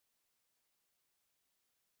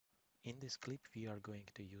In this clip, we are going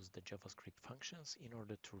to use the JavaScript functions in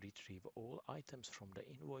order to retrieve all items from the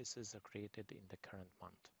invoices created in the current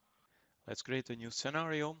month. Let's create a new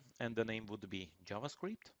scenario, and the name would be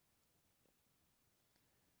JavaScript.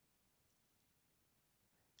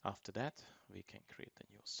 After that, we can create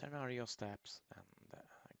a new scenario steps,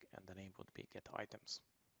 and the name would be get items.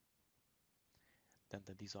 Then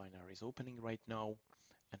the designer is opening right now,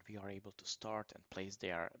 and we are able to start and place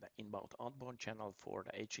there the inbound-outbound channel for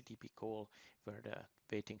the HTTP call, where the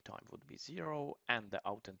waiting time would be 0 and the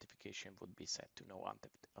authentication would be set to no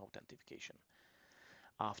authentication.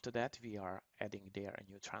 After that, we are adding there a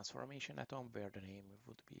new transformation atom where the name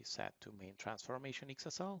would be set to main transformation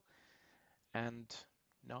XSL. And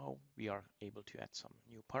now we are able to add some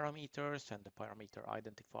new parameters, and the parameter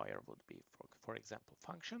identifier would be, for example,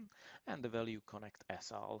 function, and the value connect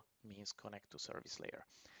SL means connect to service layer.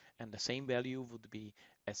 And the same value would be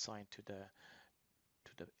assigned to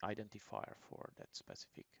the identifier for that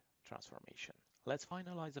specific transformation. Let's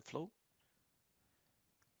finalize the flow.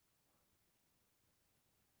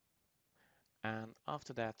 And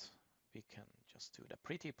after that, we can just do the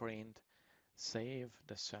pretty print, save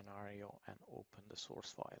the scenario, and open the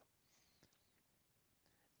source file.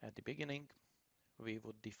 At the beginning, we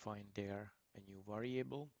would define there a new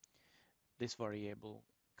variable. This variable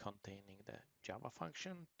containing the Java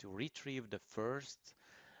function to retrieve the first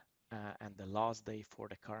and the last day for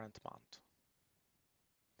the current month.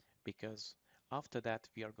 Because after that,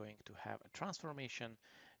 we are going to have a transformation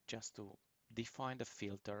just to define the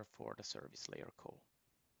filter for the service layer call.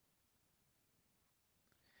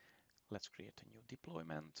 Let's create a new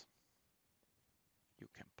deployment. You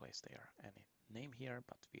can place there any name here,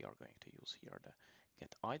 but we are going to use here the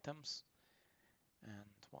get items.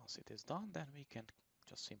 And once it is done, then we can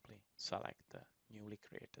just simply select the newly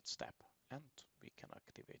created step, and we can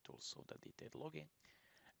activate also the detailed logging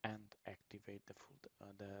and activate the full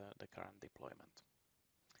the current deployment.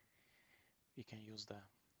 We can use the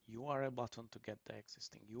URL button to get the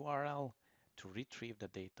existing URL to retrieve the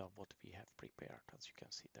data what we have prepared. As you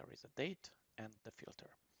can see, there is a date and the filter.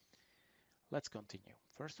 Let's continue.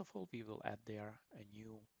 First of all, we will add there a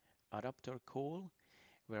new adapter call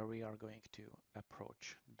where we are going to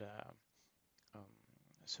approach the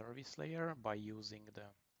service layer by using the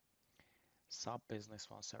SAP Business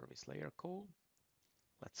One service layer call.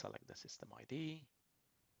 Let's select the system ID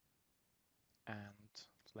and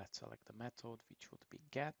let's select the method, which would be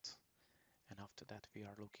get. And after that, we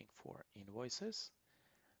are looking for invoices.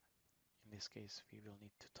 In this case, we will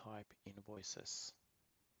need to type invoices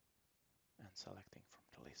and selecting from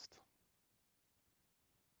the list.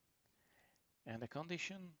 And the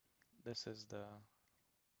condition, this is the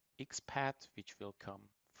XPath, which will come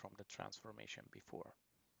from the transformation before.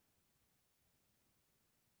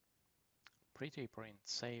 Pretty print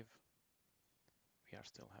save. We are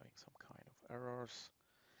still having some kind of errors,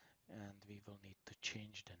 and we will need to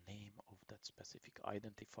change the name of that specific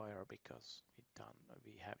identifier because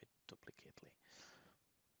we have it duplicately.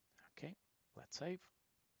 Okay, let's save.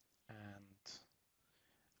 And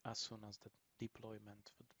as soon as the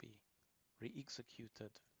deployment would be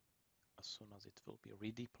re-executed, as soon as it will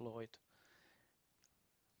be redeployed,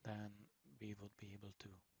 then we would be able to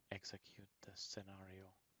execute the scenario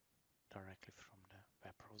directly from the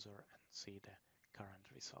web browser and see the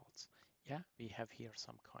current results. Yeah, we have here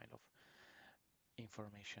some kind of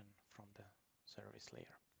information from the service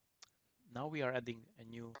layer. Now we are adding a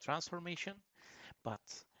new transformation, but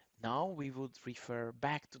now we would refer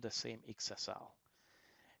back to the same XSL.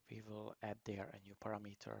 We will add there a new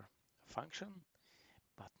parameter function,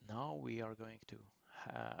 but now we are going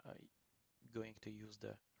to use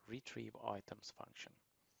the retrieve items function.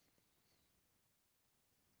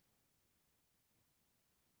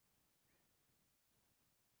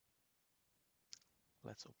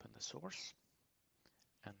 Let's open the source,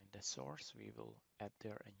 and in the source we will add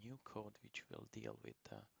there a new code which will deal with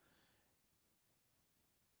the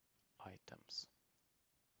items.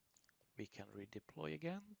 We can redeploy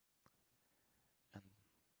again, and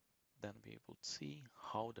then we would see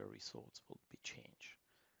how the results will be changed.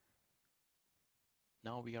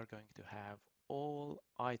 Now we are going to have all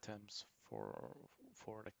items for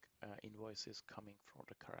the invoices coming from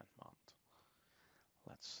the current month.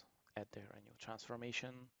 Let's add there a new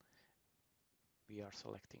transformation. We are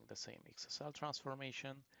selecting the same XSL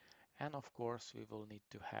transformation, and of course we will need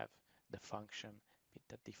to have the function with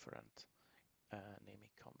the different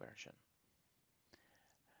naming conversion.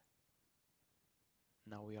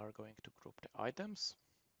 Now we are going to group the items,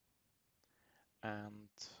 and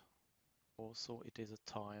also it is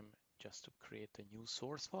a time just to create a new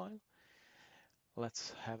source file.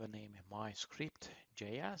 Let's have a name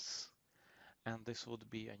myscript.js, and this would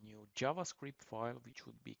be a new JavaScript file which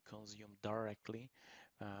would be consumed directly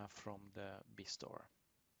from the B-store.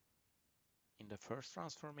 In the first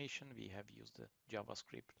transformation, we have used the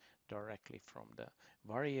JavaScript directly from the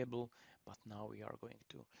variable, but now we are going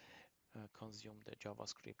to consume the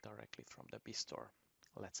JavaScript directly from the B-store.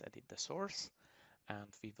 Let's edit the source, and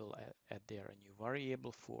we will add there a new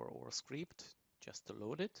variable for our script just to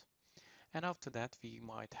load it. And after that, we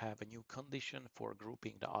might have a new condition for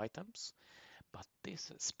grouping the items, but this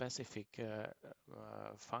specific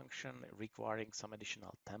function requiring some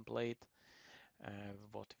additional template,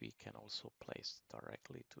 what we can also place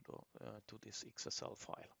directly to this XSL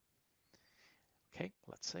file. Okay,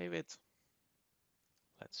 let's save it.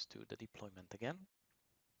 Let's do the deployment again.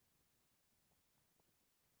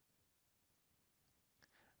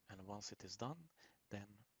 And once it is done, then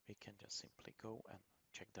we can just simply go and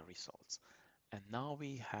check the results. And now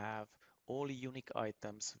we have all unique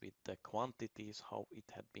items with the quantities, how it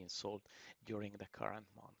had been sold during the current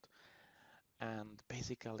month. And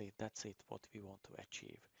basically that's it, what we want to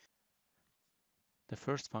achieve. The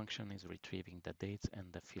first function is retrieving the dates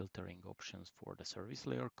and the filtering options for the service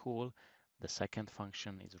layer call. The second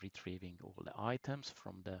function is retrieving all the items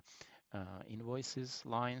from the invoices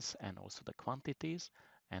lines and also the quantities.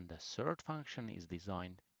 And the third function is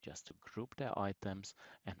designed just to group the items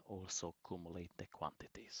and also accumulate the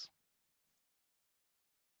quantities.